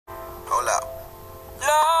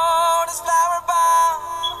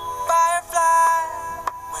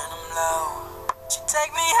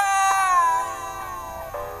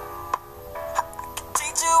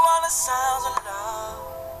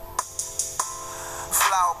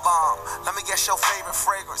me guess your favorite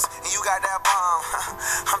fragrance, and you got that bomb.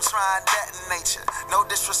 I'm trying that in nature. No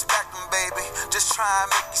disrespecting, baby. Just try and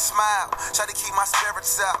make me smile. Try to keep my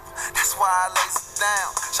spirits up. That's why I lays it down.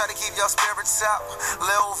 Try to keep your spirits up.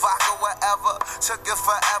 Lil vodka, whatever. Took it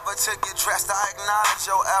forever to get dressed. I acknowledge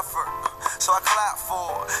your effort, so I clap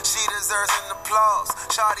for her. She deserves an applause.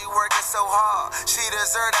 Shawty working so hard. She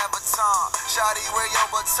deserves that baton. Shawty, wear your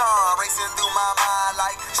baton. Racing through my mind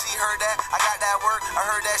like she heard that. I got that work. I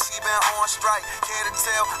heard that she been on strike. Care to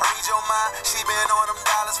tell? I read your mind. She been on them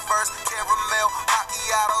dollars first. Caramel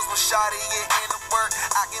macchiatos when Shawty get into work.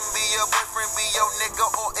 I can be your boyfriend, be your nigga,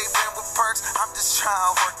 or a friend with perks. I'm just trying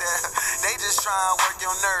to work that. They just trying to work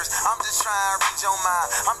your nerves. I'm just trying to read your mind.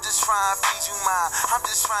 I'm just trying to feed you mine. I'm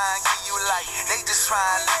just trying to give you light. They just trying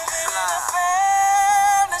to leave you blind.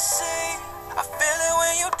 Fantasy. I feel it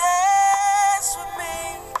when you dance with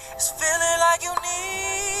me. It's feeling like you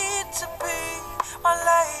need to be my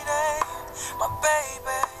lady, my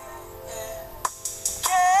baby. Yeah.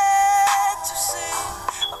 Can't you see?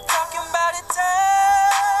 I'm talking about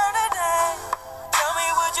eternity. Tell me,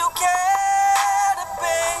 would you care to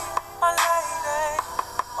be my lady,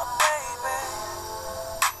 my baby?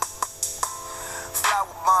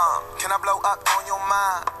 Flower bomb, can I blow up on your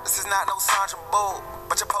mind? This is not no Sandra Bull,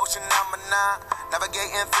 but your potion number 9.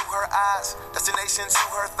 Navigating through her eyes, destination to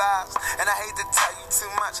her thighs. And I hate to tell you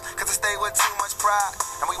too much, cause I stay with too much pride.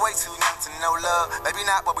 And we way too young to know love. Maybe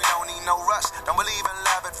not, but we don't need no rush. Don't believe in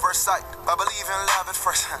love at first sight, but believe in love at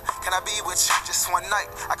first. Can I be with you just one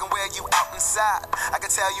night? I can wear you out inside. I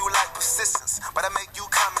can tell you like persistence, but I make you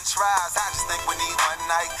come and try. I just think we need one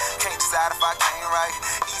night. Can't decide if I can't right.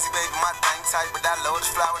 Easy baby, my thing tight, but that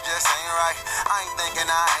lotus flower just ain't right. I ain't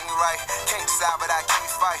thinking I ain't right. Can't decide, but I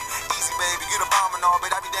can't fight. Easy baby, you the bomb and all,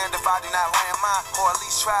 but I'd be damned if I do not land mine, or at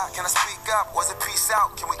least try. Can I speak up? Was it peace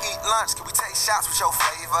out? Can we eat lunch? Can we take shots with your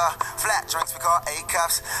flavor? Flat drinks we call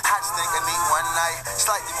A-cups. I just think I need one night,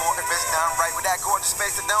 slightly more if it's done right. With that gorgeous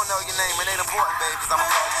face that don't know your name, it ain't important, baby, cause I'ma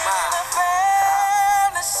call you mine.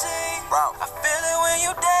 Fantasy. Bro. I feel it when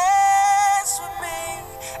you dance.